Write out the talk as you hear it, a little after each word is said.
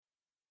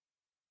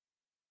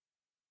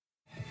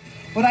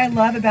What I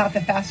love about the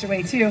Faster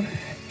Way too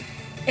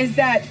is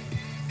that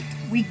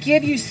we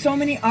give you so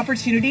many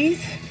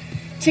opportunities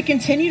to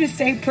continue to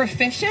stay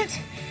proficient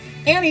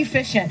and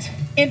efficient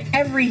in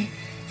every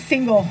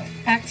single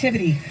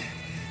activity.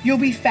 You'll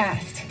be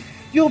fast,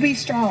 you'll be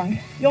strong,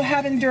 you'll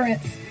have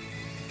endurance,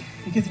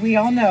 because we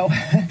all know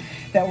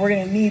that we're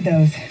going to need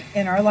those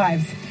in our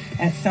lives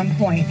at some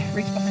point.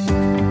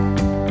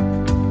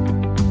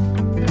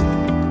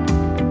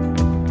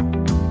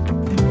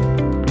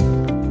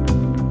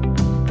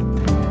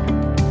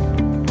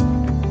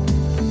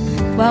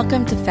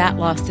 Welcome to Fat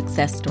Loss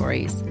Success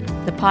Stories,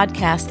 the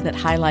podcast that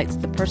highlights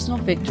the personal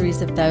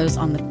victories of those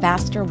on the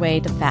faster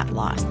way to fat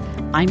loss.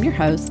 I'm your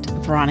host,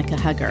 Veronica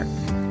Hugger.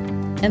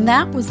 And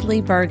that was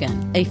Lee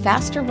Bergen, a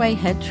Faster Way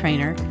head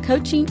trainer,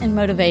 coaching and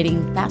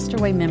motivating Faster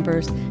Way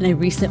members in a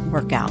recent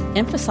workout,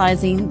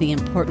 emphasizing the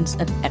importance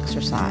of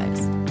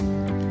exercise.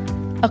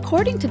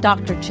 According to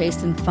Dr.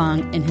 Jason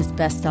Fung in his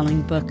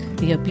best-selling book,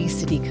 The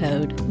Obesity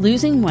Code,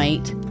 losing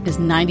weight is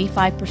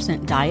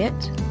 95% diet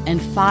and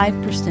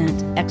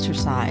 5%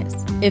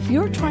 exercise. If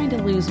you're trying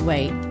to lose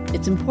weight,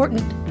 it's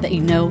important that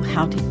you know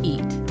how to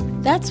eat.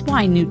 That's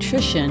why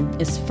nutrition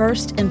is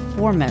first and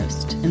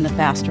foremost in the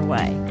Faster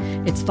Way.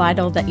 It's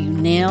vital that you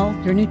nail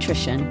your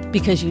nutrition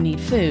because you need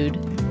food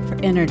for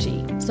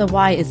energy. So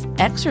why is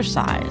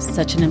exercise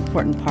such an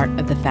important part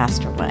of the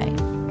Faster Way?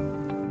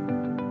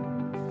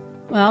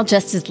 Well,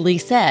 just as Lee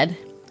said,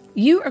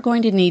 you are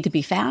going to need to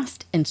be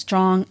fast and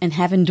strong and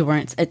have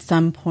endurance at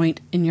some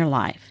point in your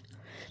life.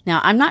 Now,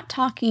 I'm not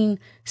talking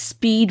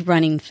speed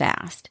running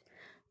fast,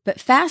 but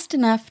fast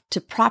enough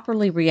to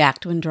properly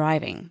react when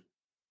driving.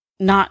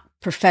 Not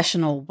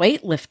professional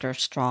weightlifter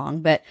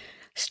strong, but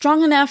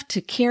strong enough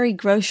to carry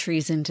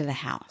groceries into the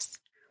house.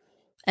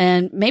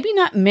 And maybe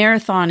not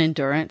marathon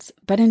endurance,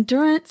 but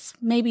endurance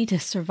maybe to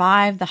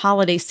survive the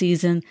holiday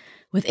season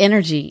with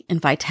energy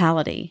and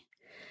vitality.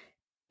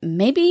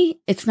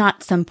 Maybe it's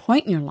not some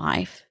point in your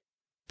life,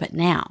 but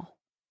now.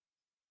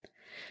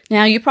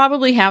 Now, you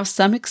probably have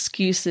some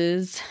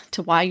excuses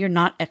to why you're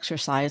not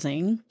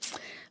exercising.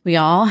 We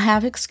all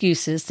have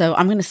excuses, so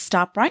I'm going to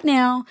stop right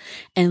now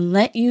and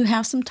let you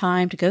have some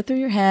time to go through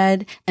your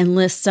head and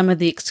list some of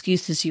the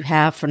excuses you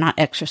have for not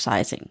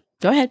exercising.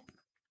 Go ahead.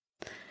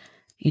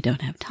 You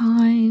don't have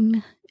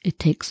time. It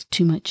takes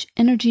too much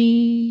energy.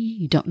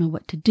 You don't know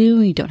what to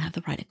do. You don't have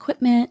the right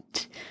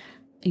equipment.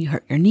 You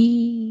hurt your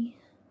knee.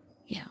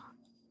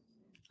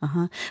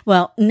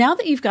 Well, now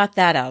that you've got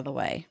that out of the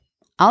way,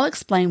 I'll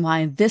explain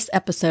why this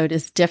episode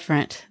is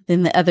different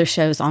than the other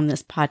shows on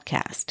this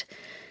podcast.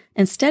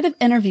 Instead of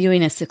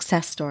interviewing a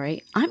success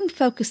story, I'm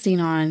focusing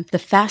on the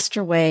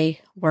Faster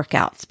Way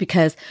workouts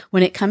because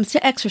when it comes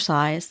to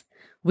exercise,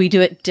 we do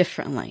it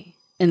differently.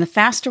 In the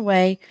Faster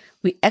Way,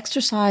 we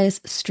exercise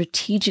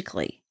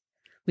strategically.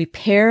 We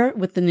pair it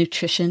with the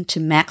nutrition to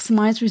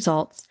maximize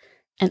results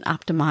and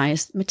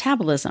optimize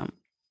metabolism.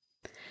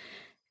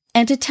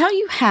 And to tell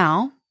you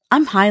how,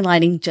 I'm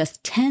highlighting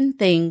just 10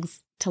 things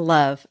to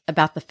love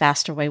about the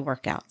Faster Way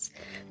workouts.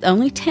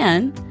 Only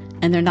 10,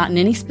 and they're not in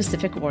any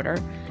specific order,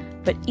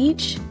 but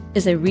each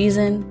is a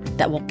reason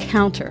that will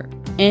counter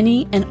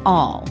any and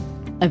all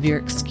of your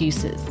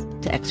excuses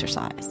to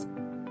exercise.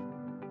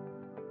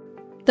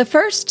 The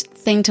first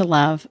thing to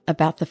love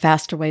about the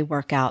Faster Way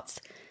workouts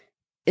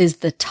is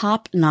the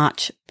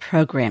top-notch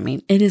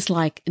programming. It is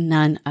like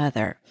none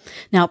other.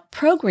 Now,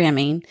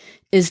 programming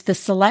is the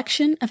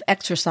selection of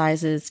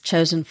exercises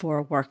chosen for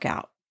a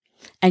workout.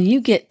 And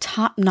you get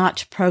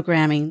top-notch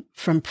programming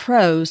from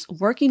pros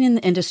working in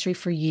the industry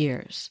for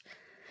years.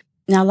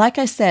 Now, like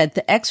I said,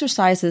 the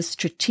exercises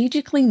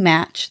strategically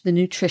match the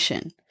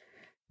nutrition,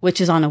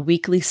 which is on a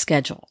weekly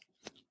schedule.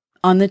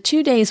 On the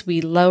 2 days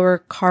we lower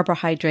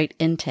carbohydrate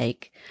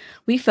intake,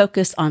 we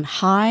focus on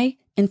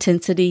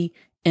high-intensity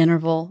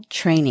interval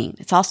training.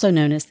 It's also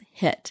known as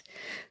HIIT.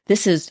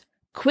 This is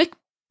quick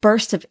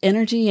bursts of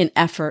energy and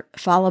effort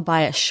followed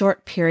by a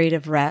short period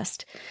of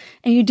rest.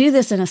 And you do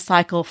this in a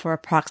cycle for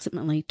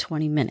approximately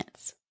 20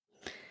 minutes.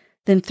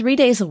 Then 3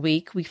 days a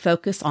week, we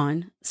focus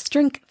on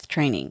strength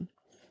training.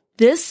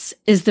 This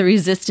is the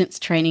resistance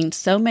training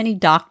so many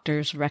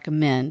doctors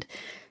recommend,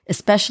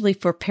 especially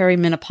for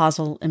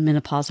perimenopausal and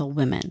menopausal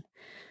women.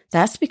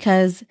 That's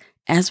because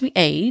as we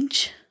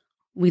age,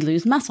 we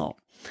lose muscle.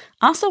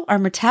 Also, our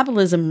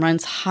metabolism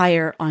runs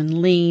higher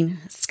on lean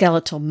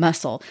skeletal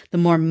muscle. The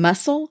more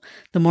muscle,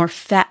 the more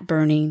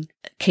fat-burning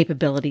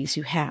capabilities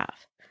you have.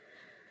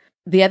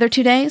 The other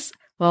 2 days,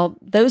 well,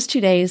 those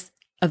 2 days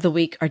of the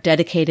week are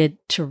dedicated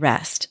to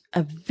rest,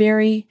 a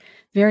very,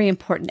 very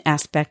important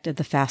aspect of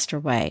the Faster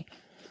Way.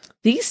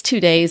 These 2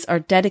 days are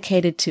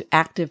dedicated to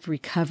active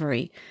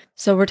recovery.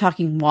 So we're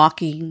talking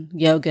walking,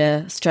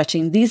 yoga,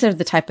 stretching. These are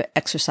the type of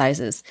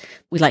exercises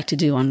we like to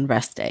do on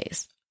rest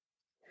days.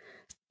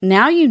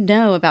 Now you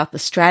know about the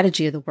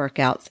strategy of the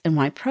workouts and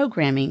why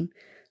programming,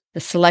 the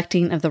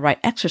selecting of the right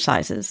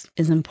exercises,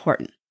 is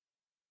important.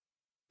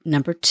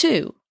 Number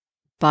 2,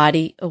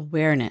 body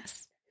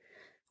awareness.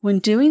 When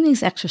doing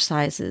these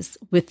exercises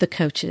with the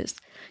coaches,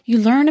 you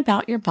learn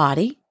about your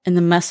body and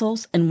the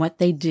muscles and what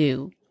they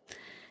do.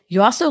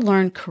 You also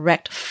learn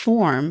correct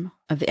form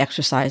of the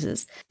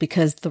exercises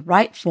because the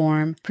right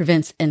form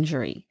prevents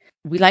injury.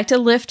 We like to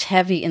lift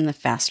heavy in the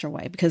faster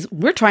way because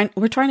we're trying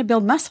to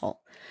build muscle,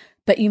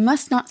 but you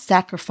must not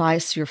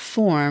sacrifice your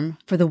form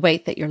for the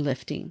weight that you're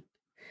lifting.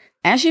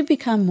 As you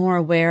become more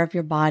aware of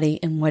your body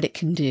and what it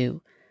can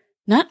do,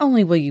 not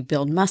only will you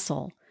build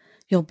muscle,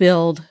 you'll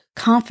build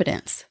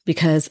confidence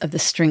because of the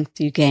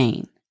strength you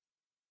gain.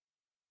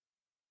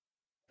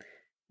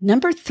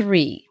 Number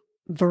 3,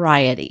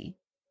 variety.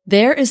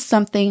 There is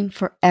something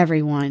for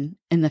everyone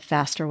in the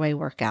Faster Way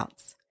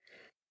workouts.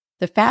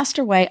 The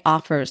Faster Way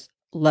offers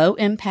low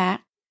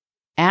impact,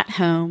 at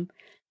home,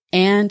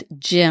 and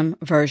gym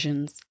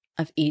versions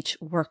of each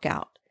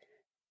workout.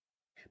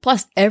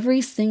 Plus,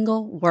 every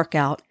single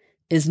workout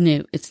is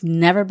new. It's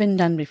never been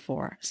done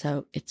before,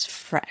 so it's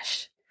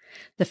fresh.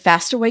 The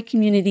Faster Way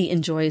community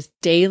enjoys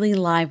daily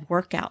live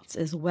workouts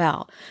as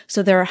well.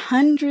 So there are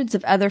hundreds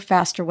of other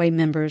Faster Way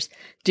members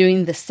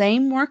doing the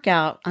same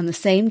workout on the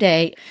same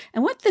day.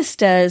 And what this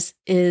does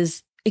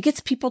is it gets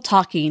people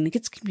talking, it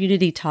gets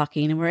community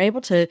talking, and we're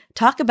able to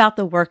talk about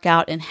the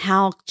workout and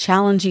how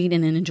challenging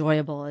and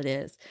enjoyable it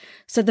is.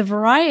 So the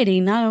variety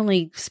not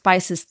only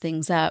spices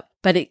things up,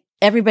 but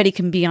everybody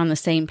can be on the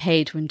same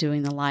page when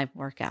doing the live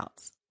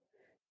workouts.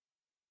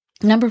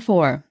 Number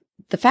 4,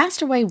 the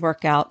Faster Way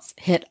workouts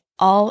hit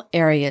all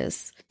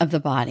areas of the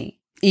body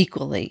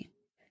equally.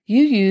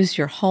 You use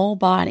your whole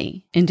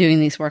body in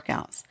doing these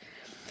workouts.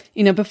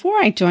 Before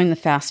I joined the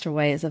Faster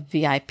Way as a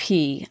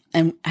VIP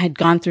and I had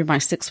gone through my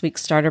 6-week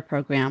starter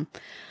program,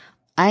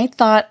 I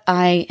thought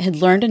I had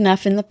learned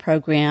enough in the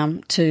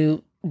program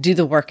to do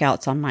the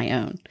workouts on my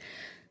own.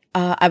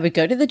 I would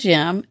go to the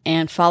gym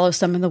and follow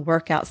some of the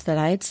workouts that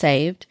I had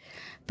saved.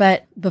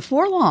 But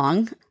before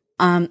long,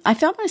 I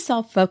found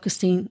myself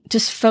focusing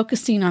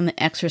on the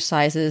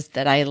exercises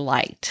that I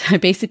liked. I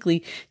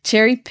basically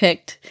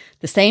cherry-picked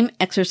the same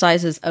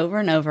exercises over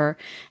and over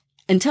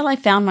until I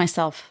found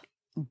myself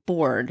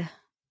bored.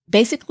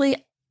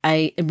 Basically,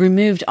 I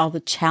removed all the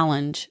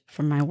challenge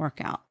from my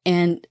workout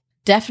and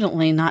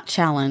definitely not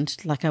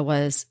challenged like I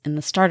was in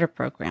the starter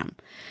program.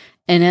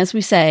 And as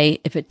we say,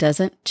 if it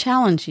doesn't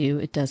challenge you,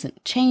 it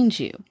doesn't change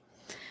you.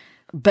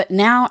 But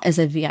now as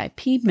a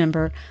VIP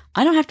member,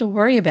 I don't have to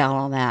worry about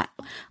all that.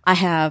 I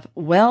have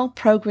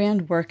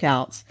well-programmed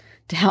workouts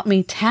to help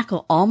me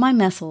tackle all my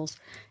muscles,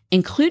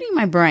 including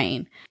my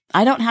brain.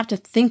 I don't have to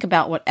think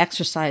about what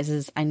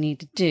exercises I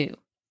need to do.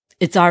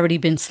 It's already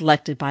been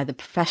selected by the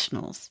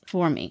professionals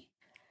for me.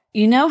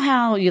 You know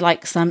how you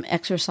like some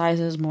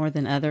exercises more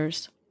than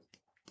others?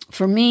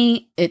 For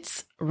me,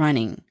 it's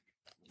running.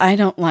 I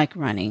don't like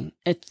running.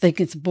 I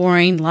think it's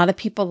boring. A lot of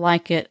people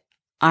like it.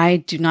 I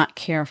do not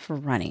care for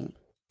running.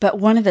 But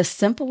one of the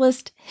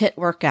simplest HIIT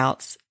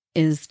workouts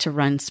is to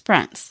run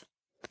sprints.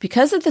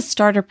 Because of the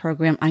starter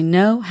program, I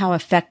know how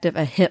effective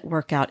a HIIT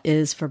workout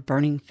is for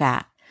burning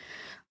fat.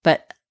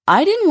 But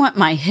I didn't want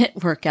my HIIT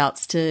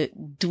workouts to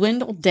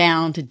dwindle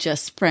down to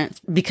just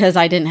sprints because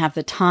I didn't have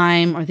the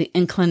time or the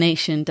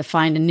inclination to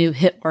find a new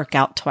HIIT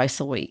workout twice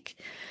a week.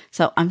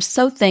 So I'm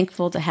so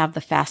thankful to have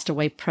the Faster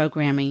Way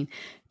programming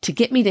to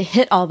get me to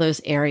hit all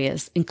those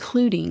areas,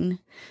 including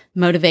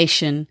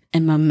motivation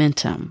and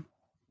momentum.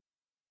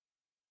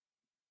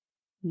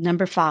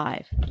 Number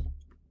 5,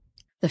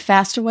 the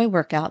Faster Way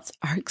workouts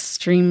are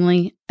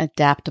extremely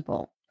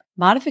adaptable.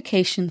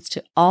 Modifications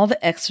to all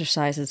the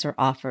exercises are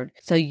offered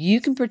so you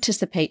can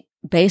participate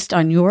based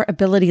on your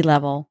ability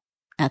level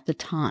at the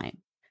time.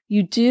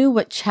 You do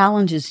what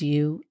challenges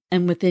you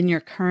and within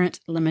your current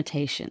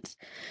limitations.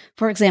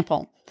 For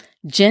example,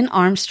 Jen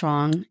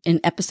Armstrong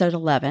in episode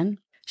 11,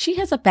 she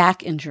has a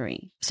back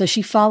injury, so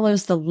she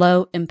follows the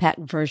low-impact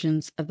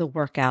versions of the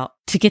workout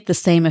to get the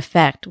same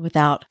effect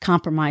without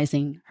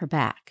compromising her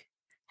back.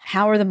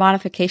 How are the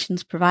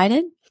modifications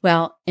provided?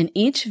 Well, in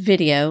each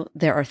video,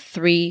 there are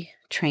 3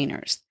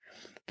 trainers.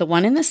 The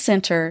one in the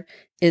center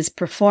is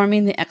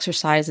performing the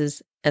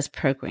exercises as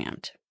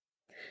programmed.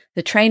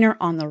 The trainer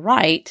on the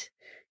right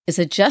is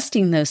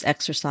adjusting those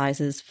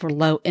exercises for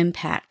low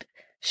impact,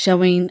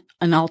 showing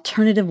an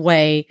alternative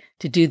way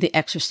to do the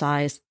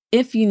exercise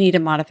if you need a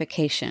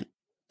modification.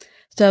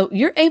 So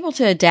you're able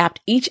to adapt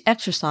each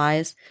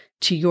exercise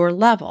to your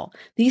level.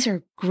 These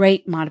are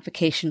great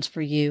modifications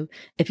for you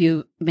if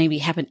you maybe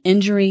have an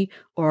injury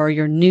or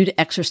you're new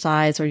to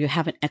exercise or you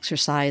haven't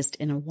exercised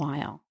in a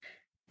while.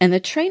 And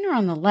the trainer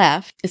on the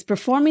left is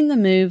performing the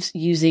moves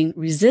using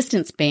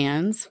resistance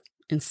bands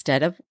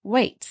instead of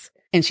weights.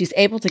 And she's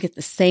able to get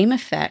the same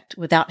effect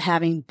without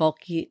having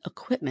bulky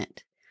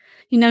equipment.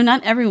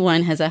 Not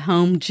everyone has a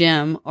home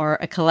gym or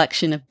a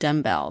collection of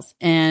dumbbells,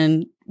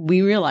 and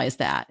we realize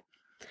that.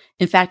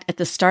 In fact, at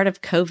the start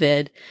of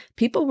COVID,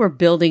 people were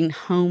building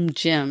home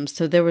gyms,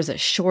 so there was a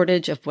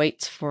shortage of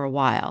weights for a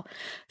while.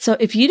 So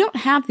if you don't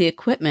have the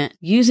equipment,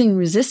 using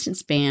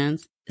resistance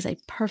bands is a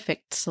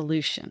perfect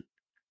solution.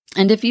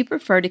 And if you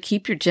prefer to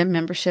keep your gym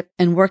membership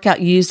and work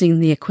out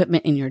using the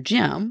equipment in your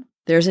gym,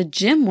 there's a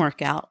gym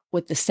workout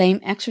with the same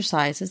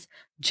exercises,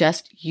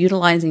 just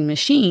utilizing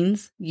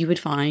machines you would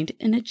find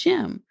in a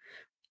gym.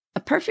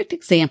 A perfect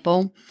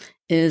example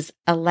is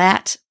a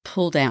lat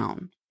pull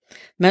down.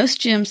 Most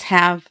gyms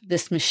have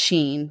this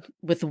machine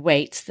with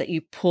weights that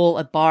you pull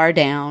a bar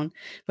down,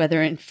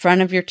 whether in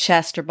front of your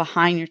chest or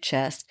behind your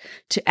chest,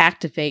 to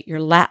activate your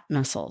lat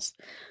muscles.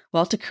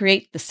 Well, to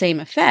create the same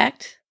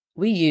effect,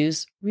 we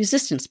use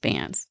resistance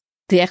bands.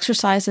 The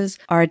exercises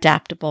are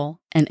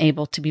adaptable and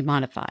able to be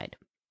modified.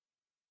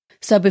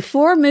 So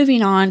before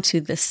moving on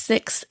to the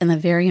sixth and a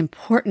very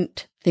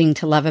important thing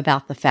to love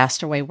about the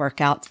Faster Way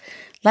workouts,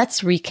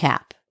 let's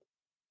recap.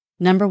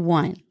 Number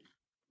 1,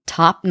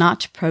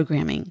 top-notch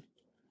programming.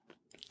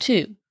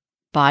 2,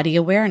 body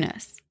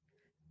awareness.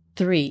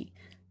 3,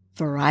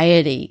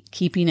 variety,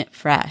 keeping it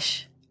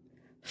fresh.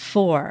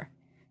 4,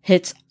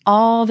 hits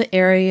all the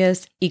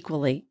areas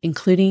equally,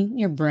 including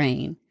your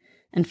brain.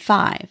 And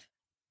 5,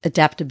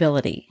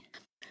 adaptability.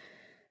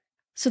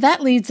 So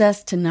that leads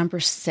us to number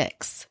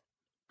 6.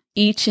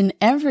 Each and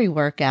every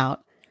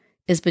workout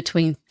is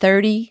between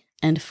 30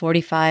 and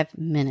 45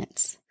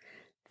 minutes.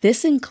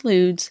 This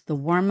includes the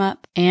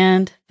warm-up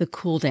and the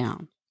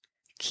cool-down.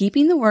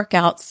 Keeping the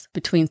workouts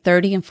between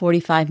 30 and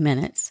 45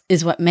 minutes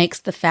is what makes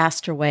the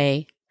Faster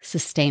Way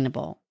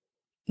sustainable.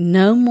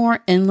 No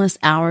more endless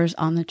hours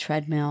on the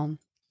treadmill.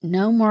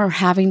 No more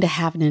having to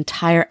have an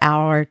entire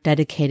hour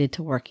dedicated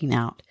to working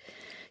out.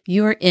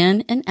 You are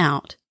in and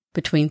out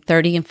between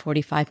 30 and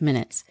 45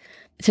 minutes.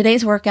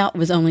 Today's workout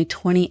was only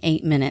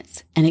 28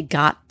 minutes, and it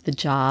got the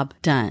job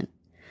done.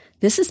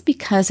 This is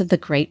because of the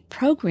great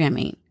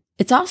programming.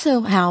 It's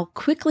also how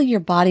quickly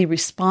your body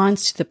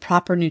responds to the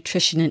proper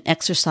nutrition and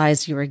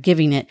exercise you are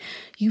giving it.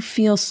 You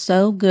feel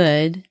so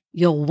good,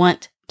 you'll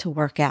want to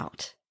work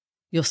out.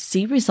 You'll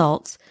see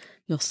results,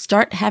 you'll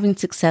start having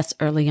success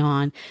early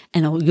on,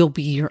 and you'll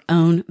be your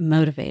own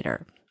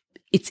motivator.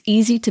 It's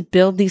easy to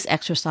build these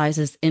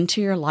exercises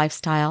into your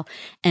lifestyle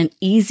and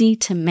easy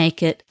to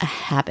make it a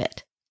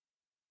habit.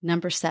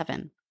 Number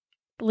 7.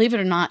 Believe it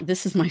or not,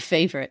 this is my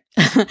favorite.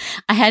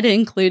 I had to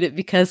include it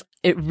because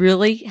it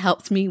really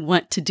helps me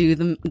want to do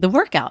the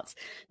workouts.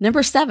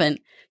 Number 7,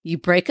 you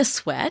break a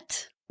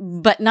sweat,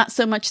 but not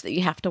so much that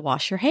you have to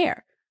wash your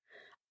hair.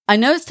 I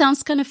know it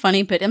sounds kind of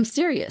funny, but I'm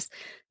serious.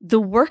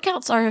 The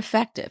workouts are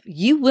effective.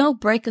 You will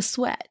break a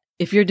sweat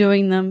if you're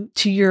doing them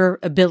to your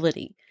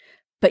ability,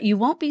 but you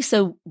won't be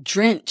so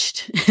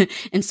drenched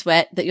in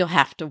sweat that you'll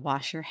have to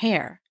wash your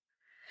hair.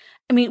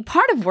 I mean,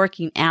 part of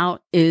working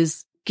out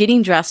is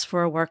getting dressed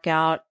for a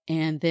workout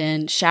and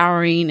then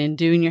showering and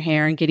doing your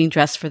hair and getting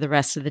dressed for the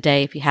rest of the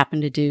day if you happen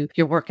to do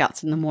your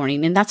workouts in the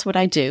morning. And that's what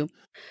I do.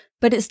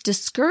 But it's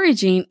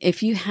discouraging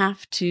if you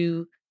have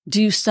to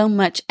do so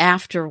much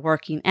after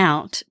working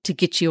out to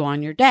get you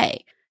on your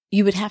day.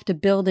 You would have to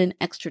build in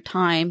extra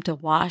time to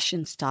wash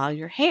and style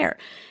your hair.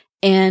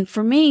 And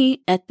for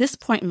me, at this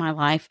point in my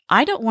life,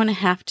 I don't want to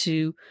have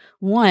to,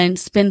 1,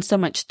 spend so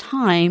much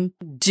time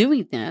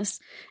doing this,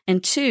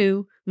 and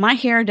 2, my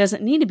hair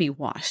doesn't need to be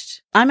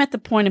washed. I'm at the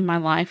point in my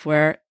life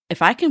where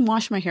if I can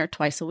wash my hair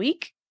twice a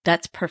week,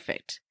 that's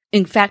perfect.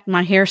 In fact,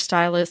 my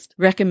hairstylist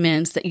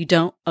recommends that you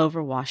don't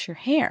overwash your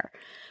hair.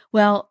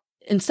 Well,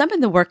 in some of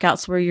the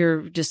workouts where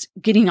you're just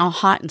getting all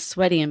hot and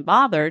sweaty and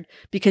bothered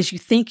because you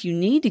think you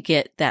need to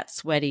get that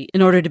sweaty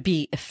in order to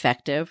be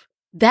effective,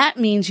 that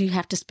means you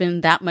have to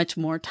spend that much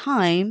more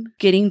time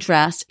getting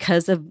dressed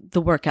because of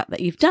the workout that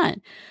you've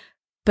done.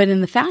 But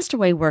in the Faster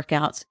Way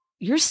workouts,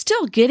 you're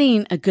still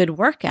getting a good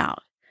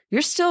workout.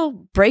 You're still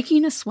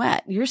breaking a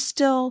sweat. You're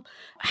still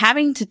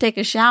having to take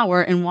a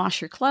shower and wash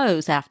your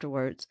clothes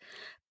afterwards.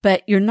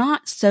 But you're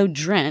not so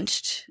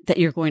drenched that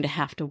you're going to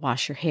have to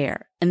wash your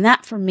hair. And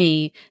that for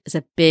me is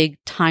a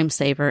big time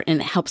saver,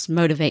 and it helps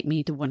motivate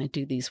me to want to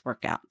do these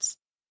workouts.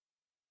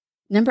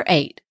 Number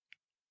 8.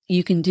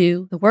 You can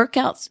do the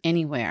workouts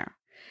anywhere.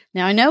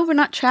 Now, I know we're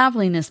not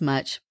traveling as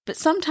much, but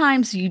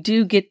sometimes you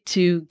do get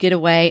to get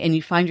away and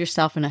you find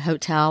yourself in a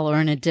hotel or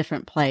in a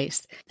different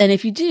place. And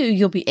if you do,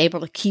 you'll be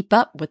able to keep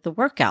up with the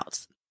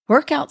workouts.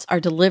 Workouts are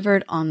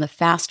delivered on the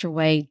Faster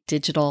Way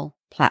digital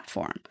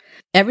platform.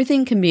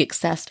 Everything can be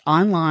accessed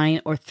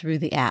online or through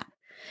the app.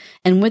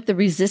 And with the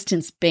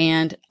resistance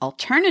band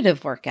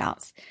alternative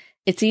workouts,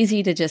 it's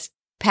easy to just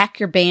pack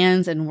your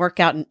bands and work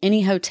out in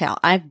any hotel.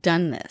 I've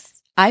done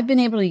this. I've been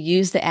able to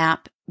use the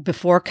app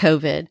before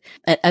COVID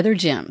at other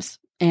gyms,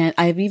 and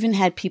I've even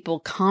had people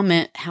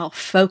comment how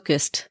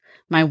focused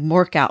my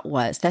workout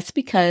was. That's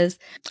because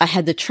I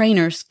had the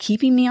trainers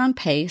keeping me on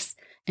pace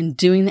and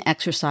doing the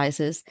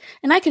exercises,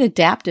 and I could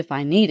adapt if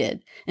I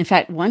needed. In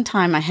fact, one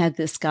time I had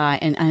this guy,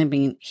 and I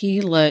mean,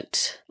 he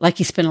looked like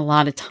he spent a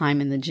lot of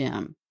time in the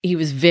gym. He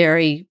was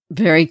very,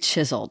 very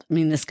chiseled. I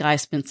mean, this guy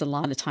spends a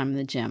lot of time in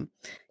the gym.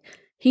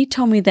 He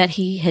told me that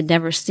he had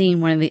never seen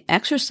one of the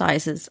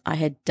exercises I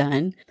had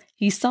done.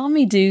 He saw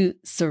me do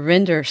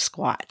surrender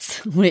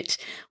squats, which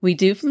we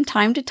do from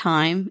time to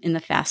time in the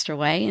Faster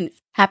Way, and it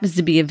happens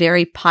to be a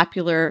very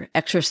popular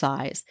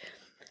exercise.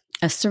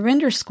 A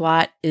surrender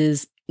squat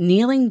is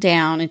kneeling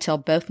down until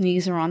both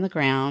knees are on the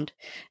ground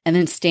and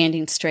then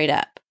standing straight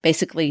up.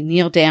 Basically,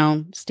 kneel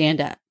down, stand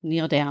up,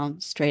 kneel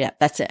down, straight up.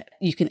 That's it.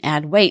 You can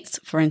add weights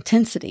for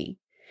intensity.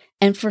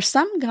 And for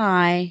some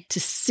guy to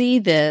see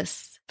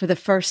this for the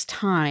first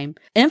time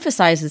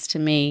emphasizes to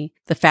me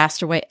the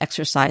Faster Way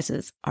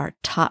exercises are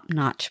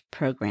top-notch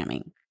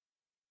programming.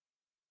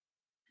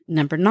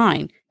 Number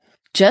 9,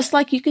 just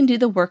like you can do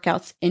the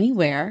workouts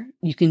anywhere,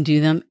 you can do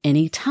them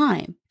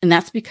anytime. And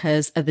that's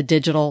because of the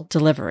digital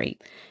delivery.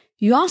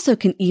 You also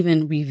can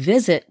even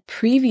revisit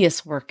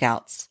previous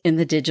workouts in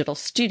the digital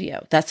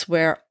studio. That's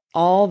where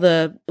all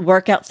the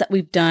workouts that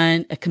we've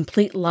done, a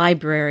complete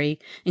library,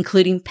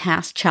 including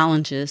past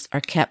challenges,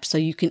 are kept so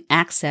you can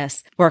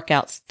access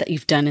workouts that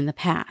you've done in the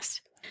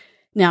past.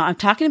 Now, I'm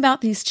talking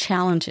about these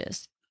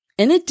challenges.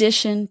 In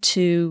addition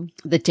to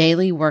the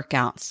daily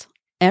workouts,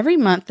 every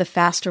month the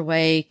Faster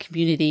Way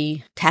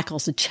community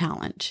tackles a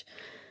challenge.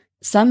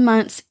 Some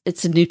months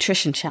it's a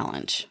nutrition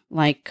challenge,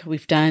 like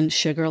we've done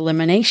sugar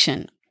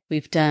elimination.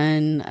 We've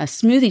done a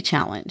smoothie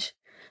challenge.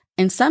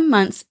 And some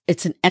months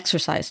it's an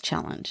exercise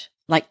challenge,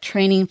 like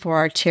training for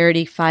our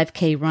charity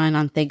 5K run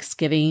on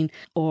Thanksgiving,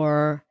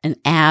 or an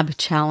ab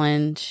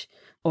challenge,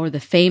 or the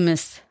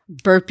famous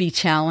burpee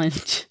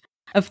challenge.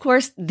 Of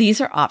course,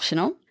 these are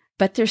optional,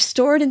 but they're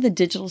stored in the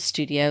digital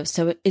studio,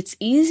 so it's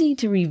easy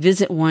to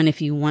revisit one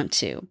if you want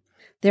to.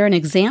 They're an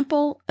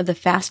example of the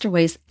Faster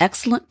Way's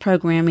excellent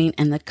programming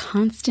and the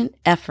constant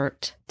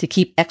effort to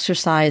keep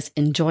exercise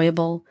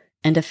enjoyable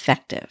and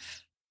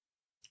effective.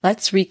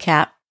 Let's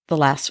recap the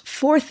last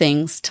 4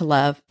 things to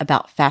love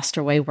about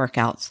Faster Way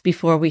workouts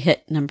before we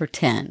hit number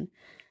 10.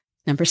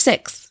 Number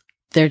 6,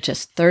 they're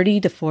just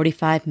 30 to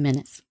 45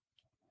 minutes.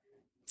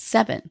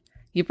 7,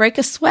 you break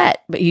a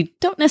sweat, but you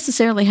don't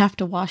necessarily have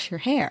to wash your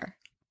hair.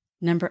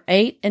 Number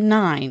 8 and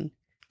 9,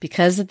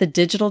 because of the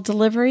digital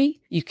delivery,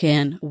 you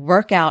can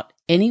work out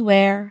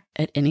anywhere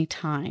at any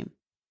time.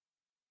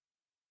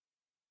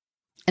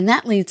 And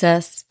that leads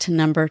us to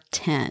number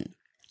 10.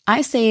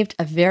 I saved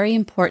a very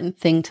important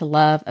thing to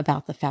love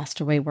about the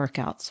Faster Way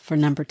workouts for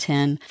number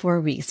 10 for a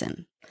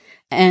reason.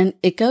 And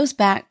it goes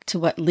back to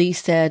what Lee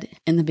said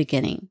in the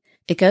beginning.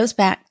 It goes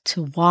back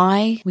to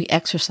why we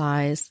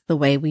exercise the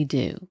way we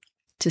do,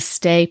 to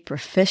stay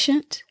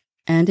proficient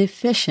and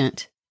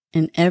efficient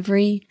in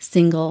every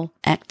single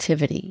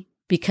activity.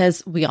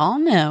 Because we all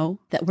know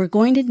that we're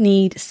going to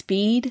need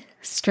speed,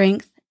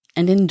 strength,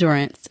 and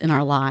endurance in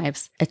our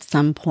lives at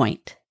some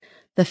point.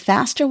 The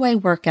Faster Way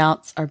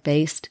workouts are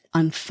based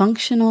on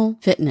functional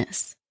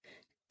fitness.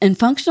 And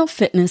functional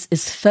fitness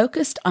is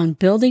focused on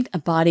building a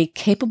body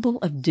capable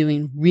of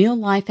doing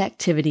real-life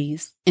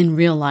activities in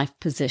real-life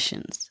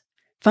positions.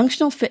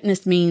 Functional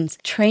fitness means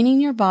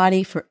training your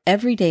body for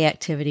everyday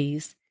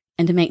activities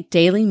and to make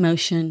daily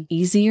motion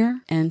easier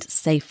and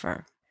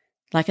safer.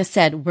 Like I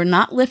said, we're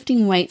not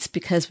lifting weights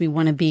because we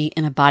want to be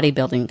in a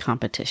bodybuilding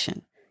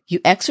competition. You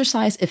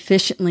exercise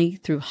efficiently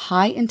through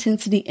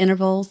high-intensity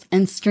intervals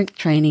and strength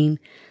training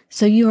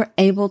so you are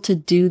able to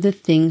do the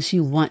things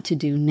you want to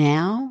do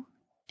now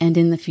and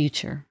in the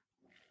future.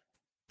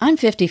 I'm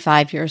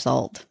 55 years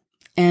old,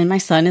 and my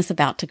son is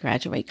about to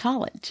graduate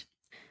college.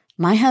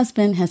 My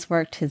husband has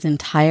worked his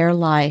entire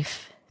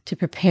life to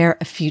prepare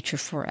a future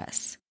for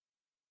us.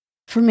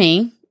 For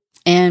me,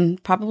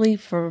 and probably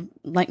for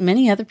like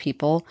many other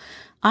people,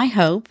 I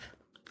hope,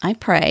 I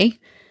pray,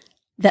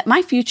 that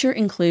my future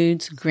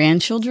includes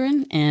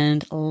grandchildren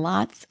and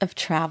lots of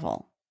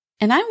travel.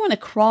 And I want to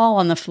crawl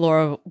on the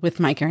floor with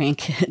my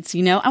grandkids.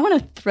 I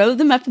want to throw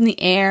them up in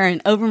the air and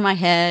over my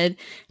head,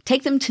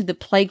 take them to the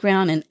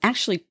playground and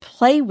actually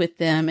play with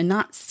them and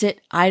not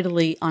sit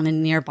idly on a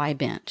nearby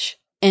bench.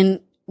 And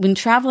when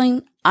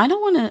traveling, I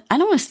don't want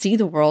to see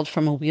the world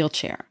from a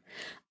wheelchair.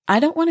 I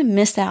don't want to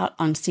miss out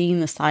on seeing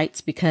the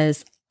sights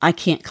because I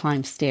can't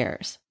climb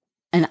stairs.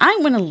 And I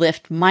want to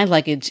lift my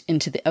luggage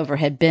into the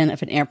overhead bin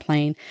of an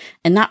airplane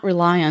and not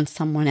rely on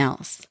someone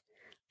else.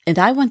 And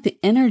I want the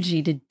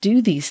energy to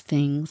do these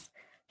things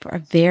for a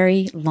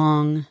very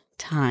long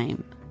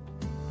time.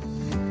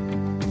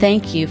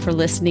 Thank you for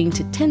listening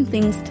to 10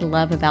 Things to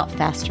Love About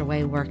Faster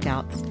Way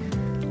workouts.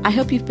 I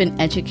hope you've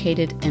been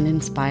educated and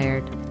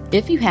inspired.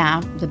 If you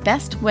have, the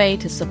best way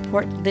to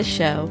support this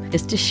show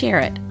is to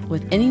share it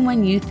with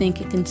anyone you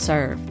think it can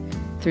serve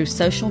through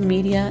social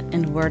media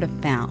and word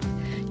of mouth.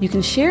 You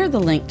can share the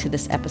link to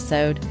this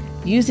episode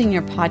using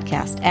your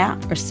podcast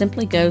app or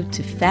simply go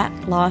to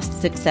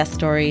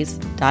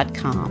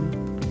fatlostsuccessstories.com.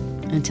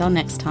 Until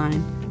next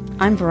time,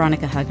 I'm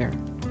Veronica Hugger.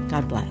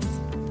 God bless.